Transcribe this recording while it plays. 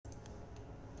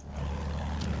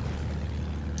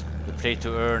play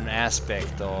to earn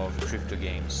aspect of crypto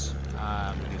games.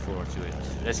 I'm looking forward to it.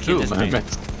 Let's kill this plane.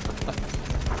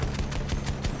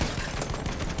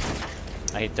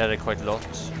 I hit that quite a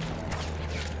lot.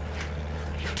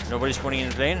 Nobody's spawning in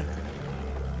the plane?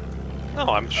 No,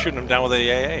 I'm shooting him down with a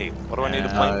AA. What do I need a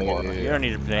plane for? You don't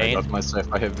need a plane. I got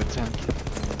myself a heavy tank.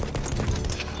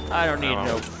 I don't need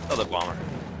no... Other bomber.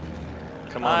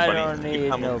 Come on, I buddy. don't need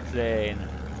no plane.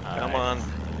 Come on.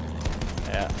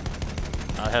 Yeah.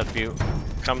 I'll help you.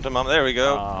 Come to mom. There we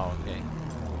go. Oh, okay.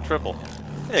 Triple.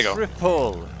 There you go.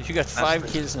 Triple! You got 5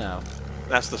 kills now.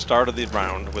 That's the start of the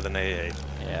round with an AA.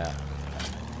 Yeah.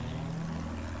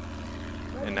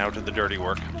 And now to the dirty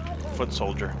work. Foot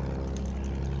soldier.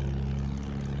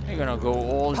 You're gonna go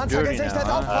all dirty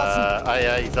now, huh?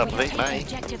 AA's up late,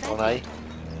 mate. On A.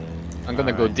 I'm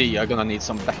gonna go D. I'm gonna need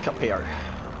some backup here.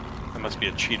 I must be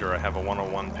a cheater. I have a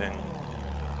 101 ping.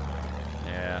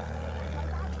 Yeah.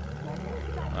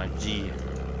 G.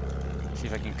 See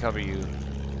if I can cover you.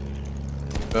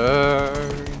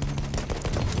 Burn.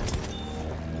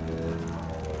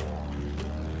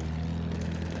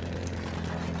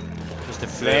 Just the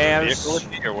flares.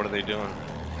 Or what are they doing?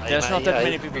 There's not that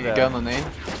many people there. Gun on A.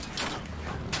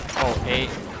 Oh, A.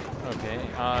 Okay.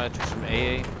 I took some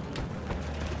AA.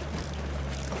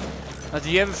 Do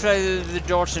you ever fly the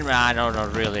George? Ah, no,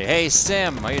 not really. Hey,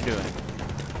 Sam, how you doing?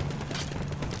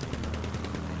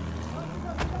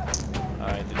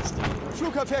 Alright, let's do it.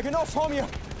 Flugabwehr genau vor mir.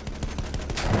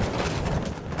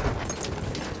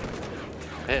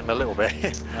 Hit him a little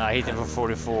bit. Nah, I hit him for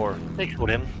 44. Equaled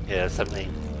him. Yeah,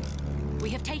 17. We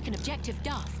have taken objective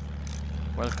Duff.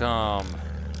 Welcome.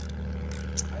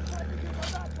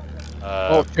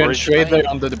 Trench raider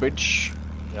under the bridge.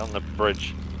 Yeah, on the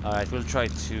bridge. Alright, we'll try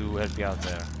to help you out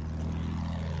there.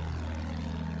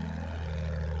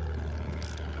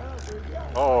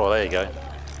 Oh, there you go.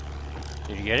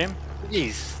 Did you get him?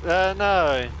 Jeez,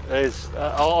 no. There's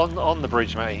on the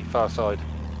bridge, mate. Far side.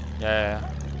 Yeah.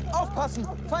 Aufpassen!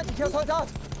 Feindlicher Soldat!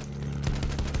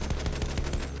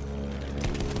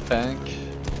 Tank.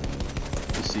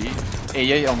 You see.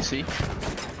 AA on C.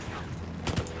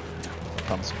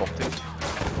 Can't spot it.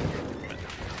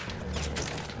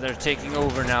 They're taking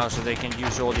over now, so they can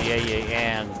use all the AA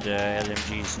and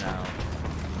LMGs now.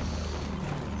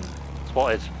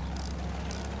 Spotted.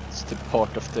 It's the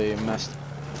part of the master.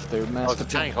 Oh, it's a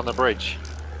tank on the bridge.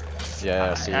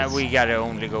 Yeah, I see. We gotta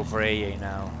only go for AA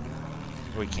now.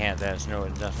 We can't. There's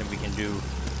nothing we can do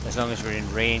as long as we're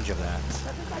in range of that.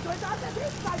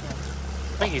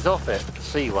 I think he's off it.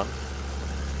 C1.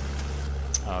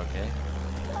 Okay.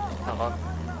 Come on.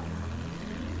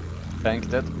 Tank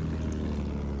dead.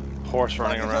 Horse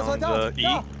running around E.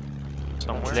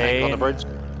 Somewhere. Tank on the bridge.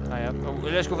 Oh,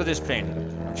 let's go for this plane.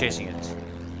 I'm chasing it.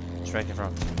 It's right in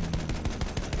front.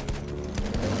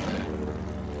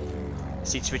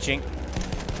 Seat switching.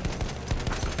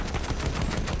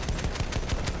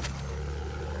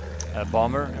 A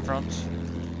bomber in front.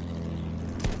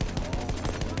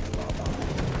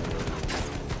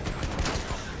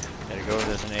 There you go,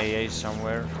 there's an AA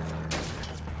somewhere.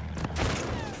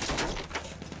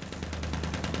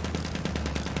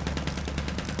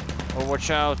 Oh, watch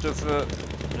out of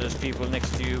there's people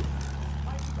next to you.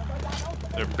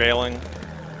 They're bailing.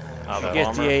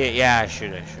 Get the AA. Yeah, I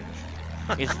should.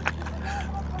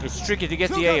 It's tricky to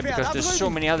get the AA because there's so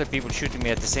many other people shooting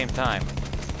me at the same time.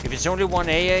 If it's only one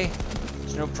AA,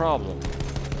 it's no problem.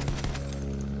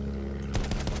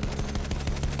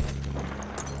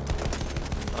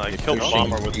 I killed the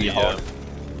bomber with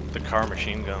the car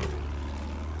machine gun.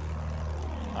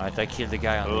 Alright, I killed the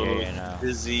guy on the AA now.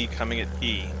 Busy coming at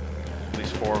E. At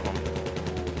least 4 of them.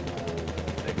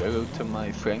 I go to my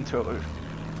flamethrower.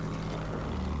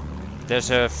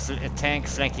 There's a tank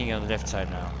flanking on the left side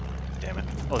now. Damn it.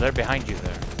 Oh, they're behind you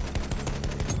there.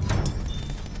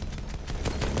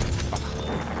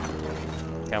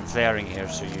 Okay, I'm flaring here,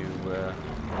 so you...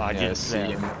 I didn't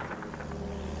flare.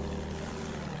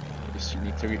 Guess you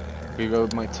need to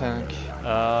reload my tank.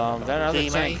 That other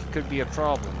tank could be a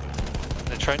problem.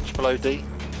 The trench below D.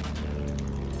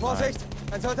 Vorsicht!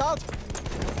 Ein Soldat!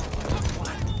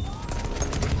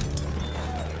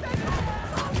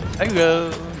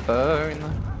 Hello! Burn!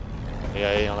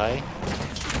 Yeah, on A.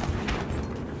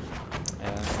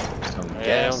 Some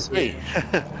Yeah, gas. on C.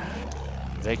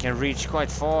 They can reach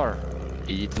quite far.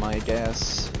 Eat my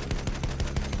gas.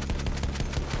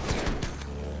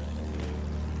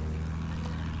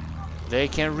 They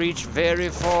can reach very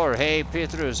far. Hey,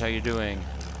 Petrus, how you doing?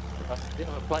 The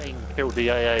other plane killed the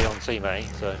AA on C, mate,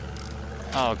 so...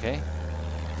 Oh, okay.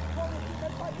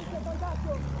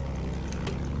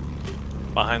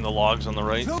 Behind the logs on the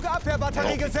right.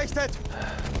 Flugabwehrbatterie gesichtet!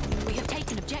 We have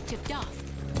taken objective Duff.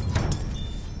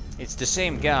 It's the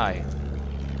same guy.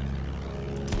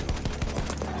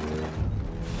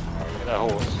 That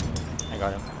horse. I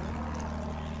got him.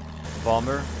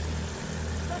 Bomber.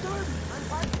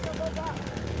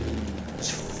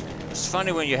 It's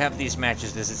funny when you have these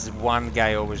matches, this is one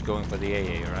guy always going for the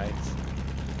AA, right?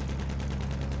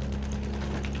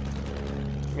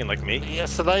 You mean like me?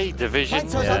 Yesterday, Division.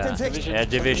 Yeah, yeah,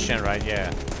 Division, right, yeah.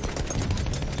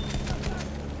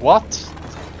 What?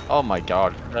 Oh my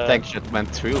god. Tank shit went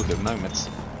through the moments.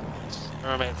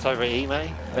 Remember it's over at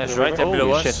Eme? That's right, they blew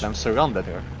Holy us. shit, I'm surrounded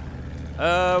here.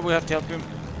 We have to help him.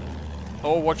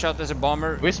 Oh, watch out, there's a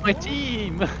bomber. Where's my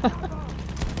team?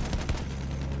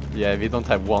 Yeah, we don't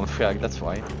have one frag, that's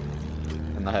why.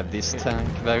 And I have this tank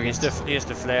variant. Here's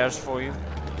the flares for you.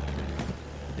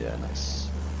 Yeah, nice.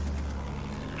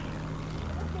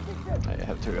 I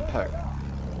have to repair.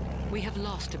 We have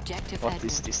lost objective What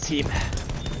Edward. is this team?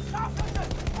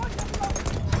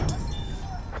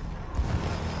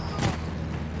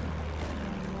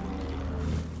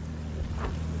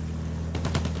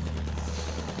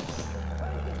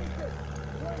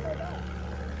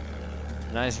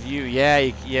 Nice view.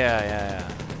 Yeah, yeah.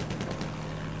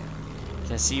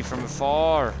 Can see from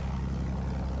afar.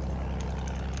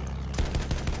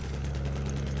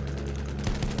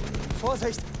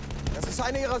 Vorsicht! Das ist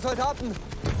einer ihrer Soldaten!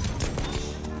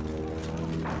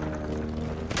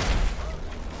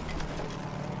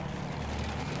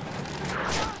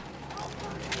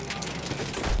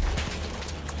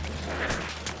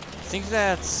 I think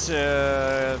that's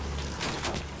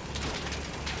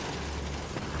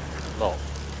Well,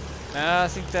 I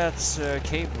think that's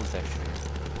cables actually.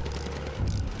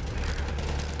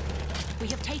 We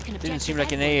have taken objective Didn't seem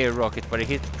like an Edward. AA rocket, but it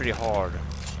hit pretty hard.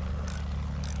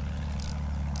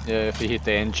 Yeah, if you hit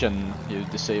the engine, you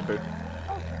disable.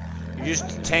 You use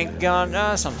the tank gun?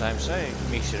 Sometimes I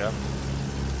mix it up.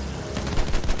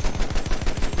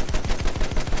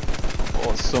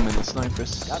 Oh, so many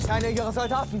snipers. Das ist einer ihrer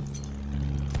Soldaten!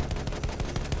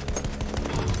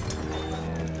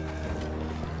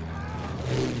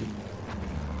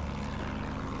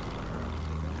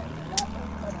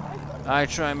 I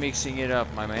try mixing it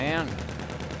up, my man.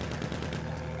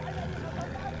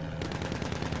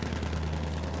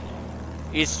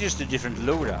 It's just a different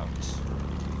loadout.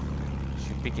 So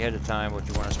you pick ahead of time what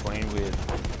you want to spawn in with.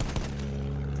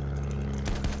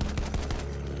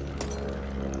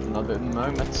 Another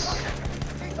moment.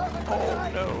 Oh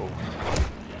no!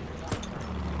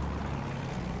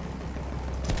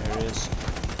 There it is.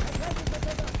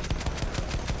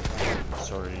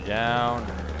 It's already down.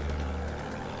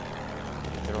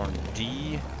 They're on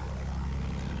D.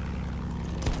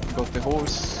 Got the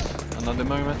horse. Another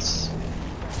moment.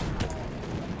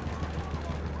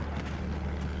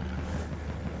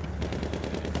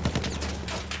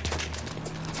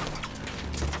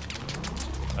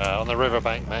 on the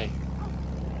riverbank, mate.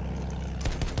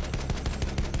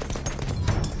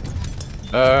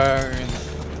 Burn.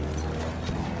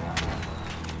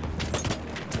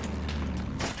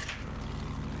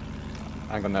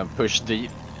 I'm gonna push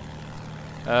deep.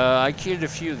 I killed a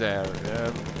few there.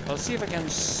 I'll see if I can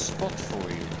spot for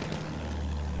you.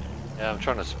 Yeah, I'm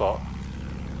trying to spot.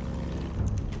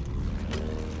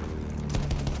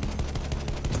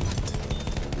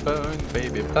 Burn,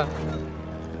 baby, burn.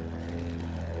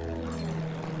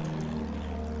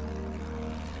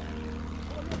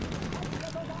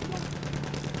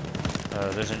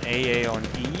 There's an AA on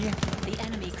E. The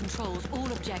enemy controls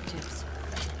all objectives.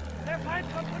 Der Feind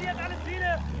kontrolliert alle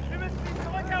Ziele. Wir müssen ihn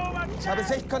zurückerobern. Ich habe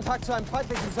Sichtkontakt zu einem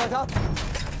feindlichen Soldaten.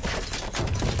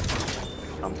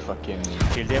 I'm fucking...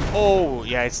 Killed him. Oh,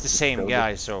 yeah, it's the same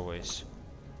guys always.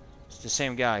 It's the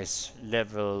same guys.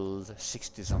 Level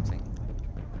 60 something.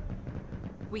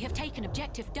 We have taken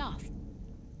objective Duff.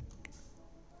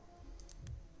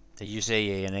 They use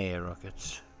AA and AA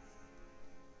rockets.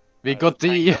 We got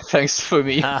the... Thanks for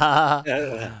me.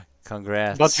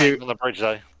 Congrats. But we... On the bridge,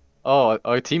 though. Oh,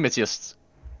 our teammates just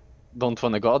don't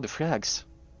wanna guard the frags.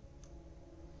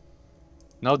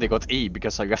 Now they got E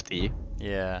because I left E.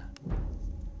 Yeah.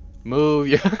 Move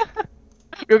you.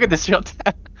 Look at this shot.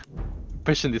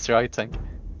 Pushing this right tank.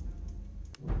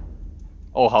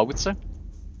 Oh, howitzer.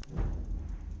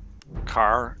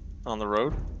 Car on the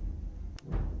road.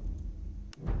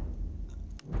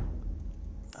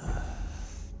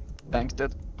 Tank's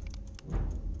dead.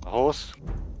 A horse.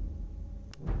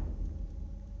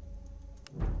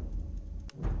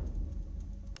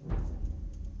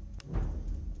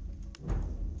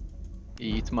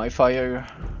 Eat my fire.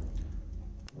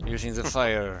 Using the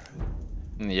fire.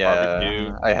 Yeah,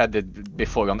 Barbecue. I had it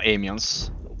before on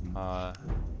Amiens.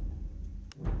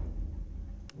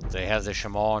 They have the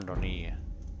shaman on E.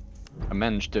 I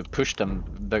managed to push them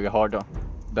very hard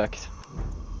back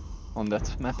on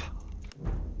that map.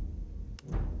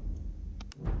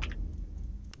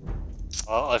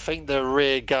 I think the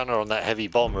rear gunner on that heavy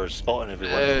bomber is spotting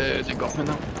everyone. They got me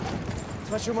now.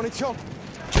 Frische Munition.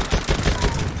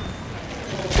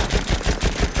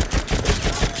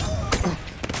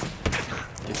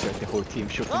 It's like the whole team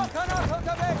shooting. Rauchgranate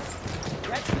unterwegs.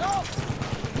 Jetzt los.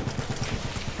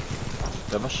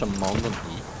 Det var shamanen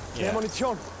i. Mehr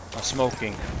Munition. I'm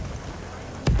smoking.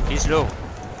 He's low.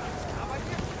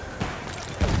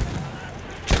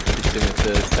 Hit him with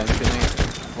the tank grenade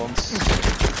once.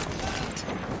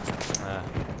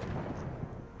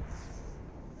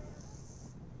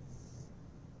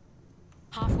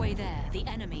 Halfway there, the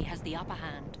enemy has the upper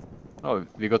hand. Oh,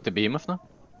 we got the behemoth now?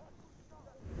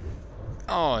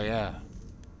 Oh yeah.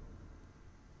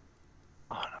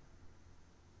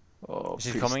 Oh, Is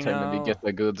he please coming tell me we now? get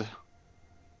a good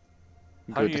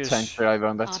How do you tank driver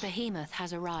on Our that. behemoth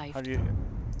has arrived. How do you?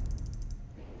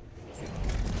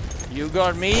 You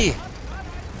got me.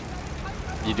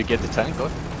 Did you get the tank or?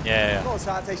 Yeah.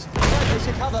 Großartig.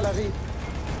 Feindliche Kavallerie.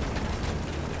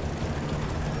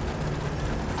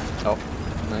 Oh,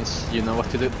 nice. You know what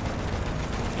to do.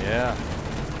 Yeah.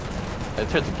 I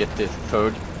try to get the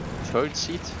third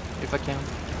seat if I can.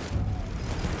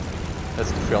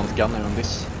 That's the front gunner on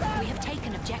this. We have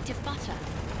taken objective butter.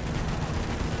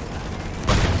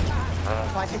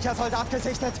 Feindlicher Soldat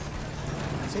gesichtet.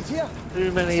 Seht ihr?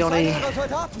 Too many Das on sind E. ihre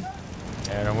Soldaten.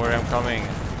 Yeah, don't worry, I'm coming.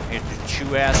 Here to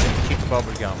chew ass and kick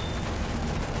bubblegum.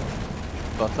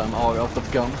 But I'm all out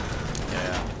of gun.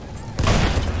 Yeah.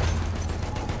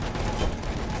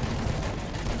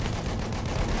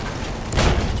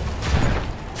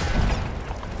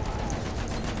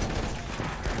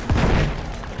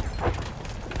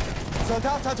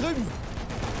 Soldat da drüben.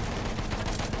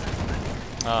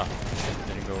 Ah, shit,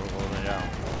 didn't go all the way down.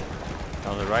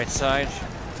 On the right side.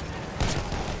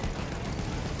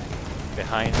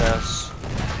 Behind us.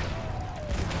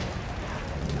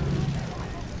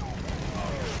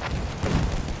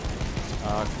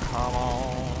 Come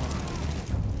on.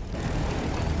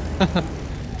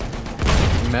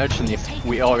 Imagine if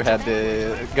we all had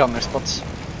the gunner spots.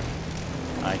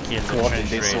 I killed the Caught in trench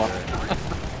this raider. one.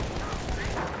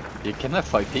 You can have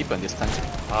 5 people in this tank.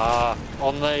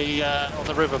 On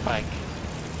the riverbank.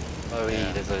 Oh,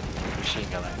 Yeah. there's a machine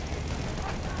gun there.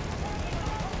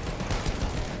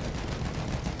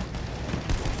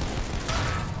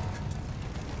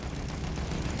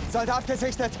 Soldat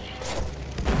gesichtet.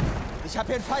 Ich habe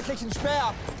hier einen feindlichen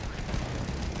Speer.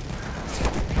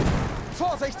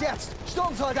 Vorsicht jetzt!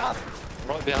 Sturmsoldat!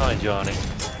 Right behind you, Arnie.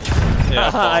 Yeah,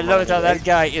 I bomber. love it how that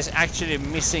guy is actually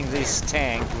missing this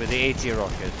tank with the AT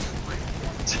rocket.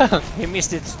 He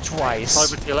missed it twice.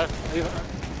 Over to your left.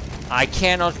 I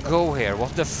cannot go here.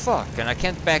 What the fuck? And I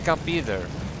can't back up either.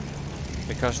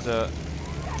 Because the...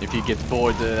 If you get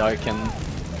bored, I can...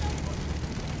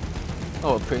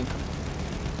 Oh, Prin.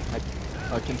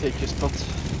 I can take your spot.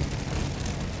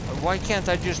 Why can't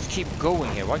I just keep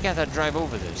going here? Why can't I drive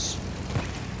over this?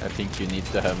 I think you need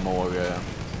to have more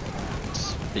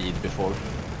speed before.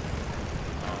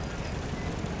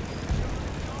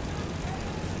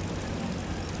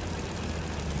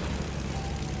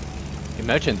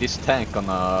 Imagine this tank on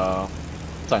a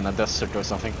tiny desert or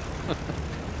something.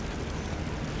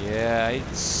 Yeah,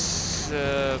 it's...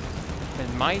 it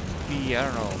might be, I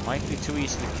don't know, might be too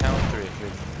easy to counter it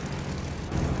with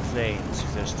planes,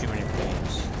 if there's too many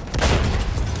planes.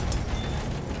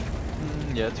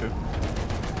 Yeah, true.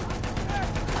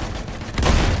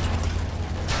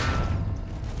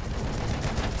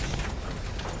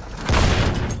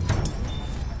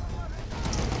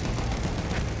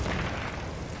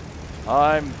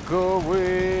 I'm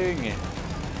going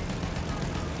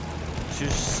to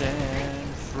San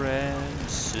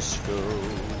Francisco.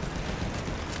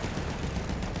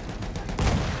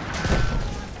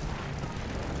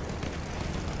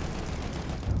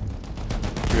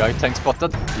 Right tank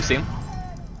spotted. You see him?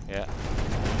 Yeah.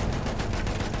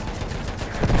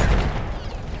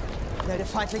 Melde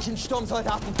feindlichen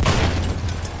Sturmsoldaten.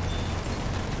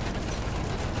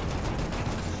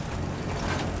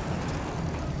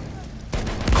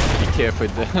 Be careful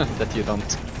that you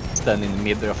don't stand in the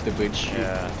middle of the bridge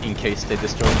in case they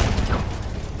destroy.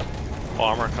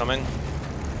 Bomber coming.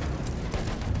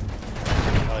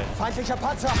 Feindlicher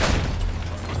Panzer.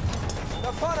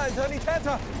 Da vorne ein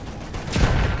Sanitäter.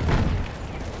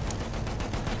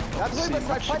 Da drüben ist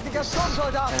ein feindlicher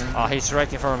Sturmsoldat. Oh, he's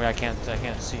right in front of me. I can't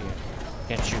see you.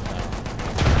 Can't shoot now.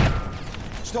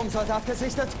 Sturmsoldat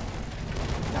gesichtet.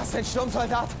 Das ist ein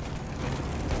Sturmsoldat.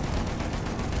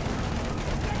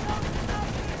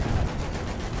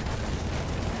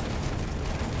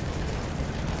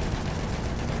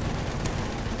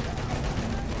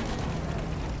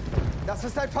 Das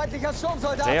ist ein feindlicher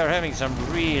Sturmsoldat. They are having some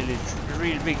really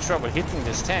big trouble hitting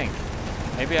this tank.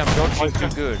 Maybe I'm dodging too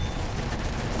good.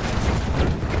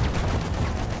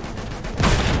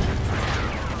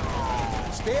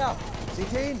 Speer,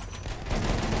 seht ihr ihn?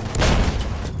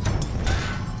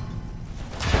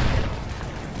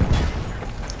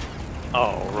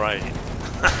 Oh, right.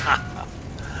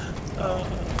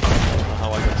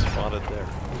 How I got spotted there.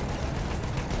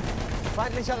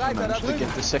 Feindlicher I Reiter da managed to drüben.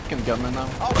 get the second gunner now.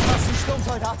 Aufpassen,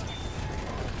 Sturmsoldat.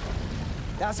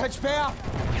 Da ist ein Speer.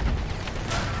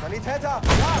 Sanitäter,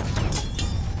 ja.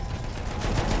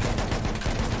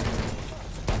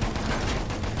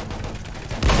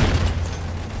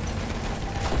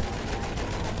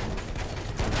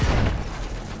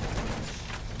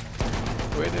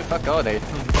 Where the fuck are they?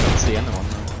 Can't see anyone.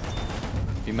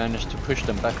 We managed to push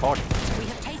them back hard. We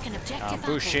have taken objective I'm apples.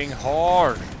 pushing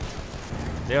hard.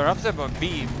 They are up there on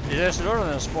B. There's a lot of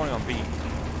them spawning on B.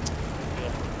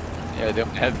 Yeah, they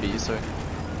have B, so...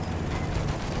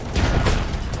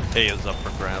 A is up for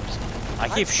grabs. I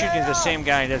keep shooting the same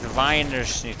guy, that Weiner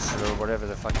Schnitzel or whatever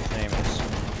the fuck his name is.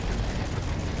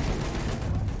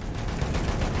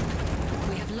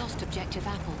 We have lost objective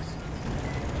apples.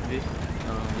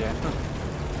 Yeah.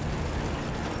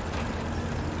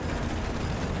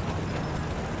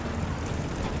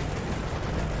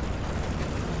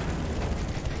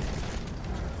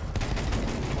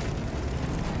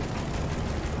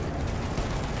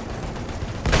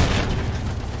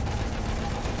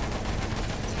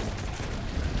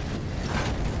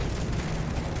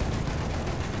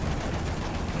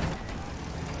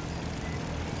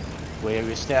 Where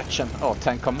is the action? Oh,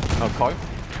 tank coming. Oh, car.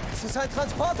 Es ist ein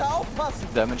Transporter, aufpassen.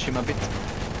 Damage him a bit.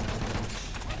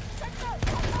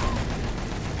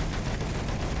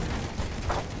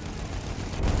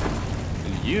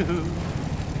 Juhu.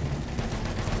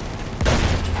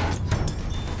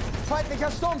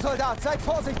 Feindlicher Sturmsoldat, seid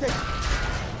vorsichtig.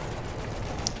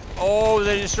 Oh,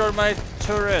 they destroyed my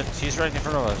turret. He's right in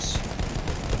front of us.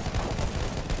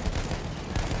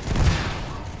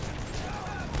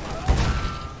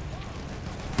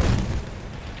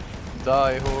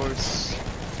 Die, horse.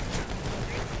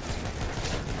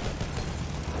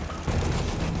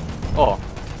 Oh,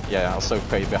 yeah, also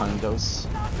pray behind those.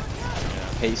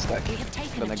 Haystack. We have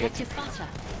taken Gonna get objective butter.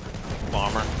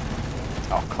 Bomber.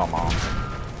 Oh, come on.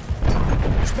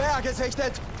 Speer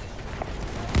gesichtet.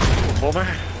 Bomber.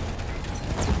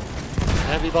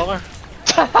 Heavy bomber.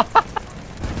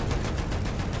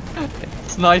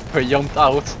 Sniper jumped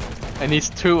out and he's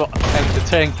threw the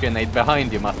tank grenade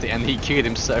behind you, Matti, and he killed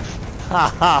himself. Ha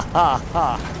ha ha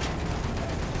ha.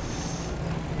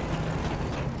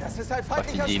 Das ist ein Fucking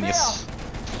feindlicher Speer. genius.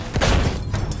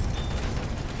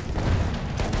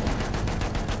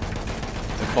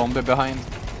 The bomber behind.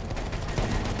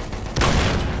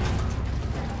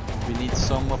 We need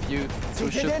some of you to Seht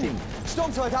ihr shoot den? him.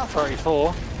 Sturmsoldat.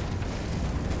 34.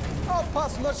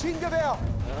 Aufpassen, Maschinengewehr.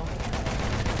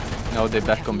 No, they're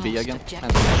back on B again.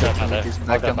 And he's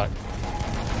back on.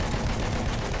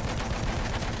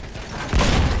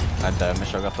 Bad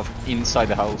damage, I got off inside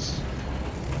the house.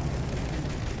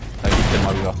 I hit them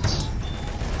a lot.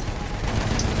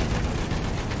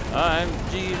 I'm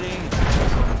dealing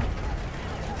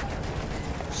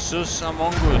Sus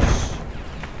Among Us.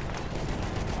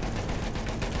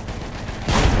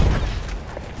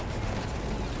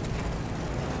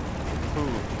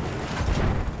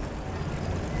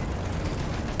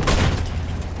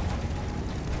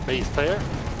 B's clear.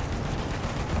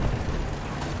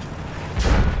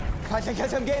 Feindlicher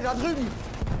SMG da drüben.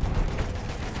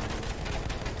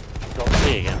 Got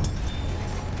C again.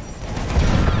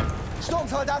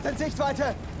 Sturmsoldat in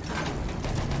Sichtweite.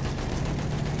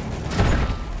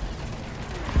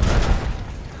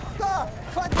 Da,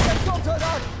 feindlicher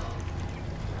Sturmsoldat.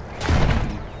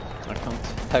 I can't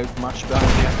help much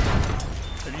behind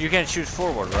here. You can shoot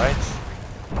forward, right?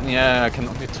 Yeah, I can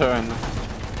only turn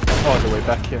all the way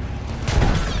back here.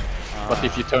 But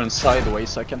if you turn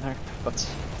sideways, I can help. But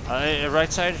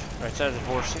Right side of the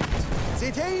horse.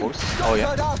 Seht ihr ihn? Horse? Oh, yeah.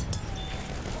 Sturmsoldat.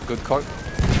 Good card.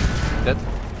 Dead.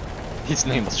 His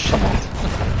name was Shaman.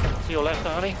 To your left,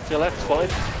 Arnie. To your left, slide.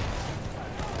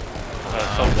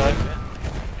 Some guy.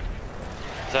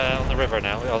 He's on the river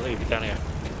now. I'll leave you down here.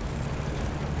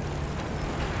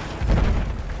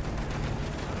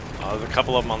 There's a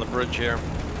couple of them on the bridge here.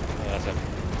 Yeah, that's it.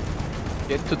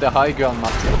 Get to the high ground,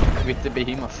 Matti, with the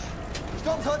behemoth.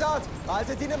 Sturmsoldat,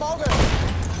 behaltet ihn im Auge.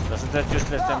 Doesn't that just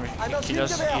let them kill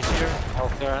us easier?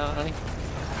 Health there, Arnie.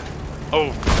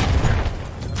 Oh,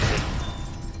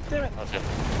 Damn it. That's it.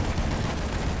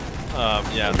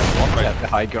 yeah, there's one right At the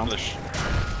high ground. English.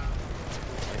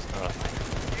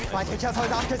 Feindlicher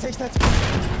Soldat gesichtet.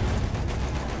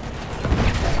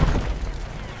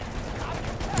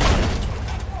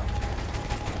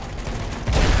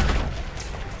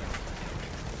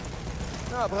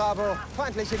 Na bravo,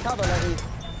 feindliche Kavallerie.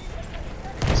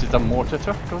 Is it a mortar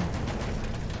truck or? I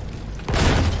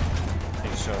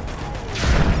think so.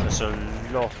 There's a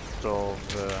lot of...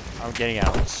 I'm getting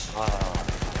out.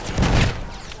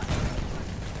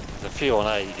 There's a few on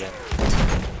A again.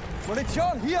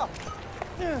 Munition, hier!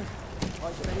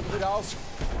 Räuche mir die Brüder auf.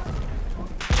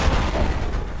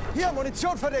 Hier,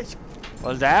 Munition für dich!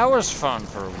 Well, that was fun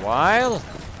for a while.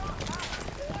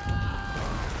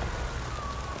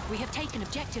 We have taken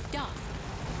objective Duff.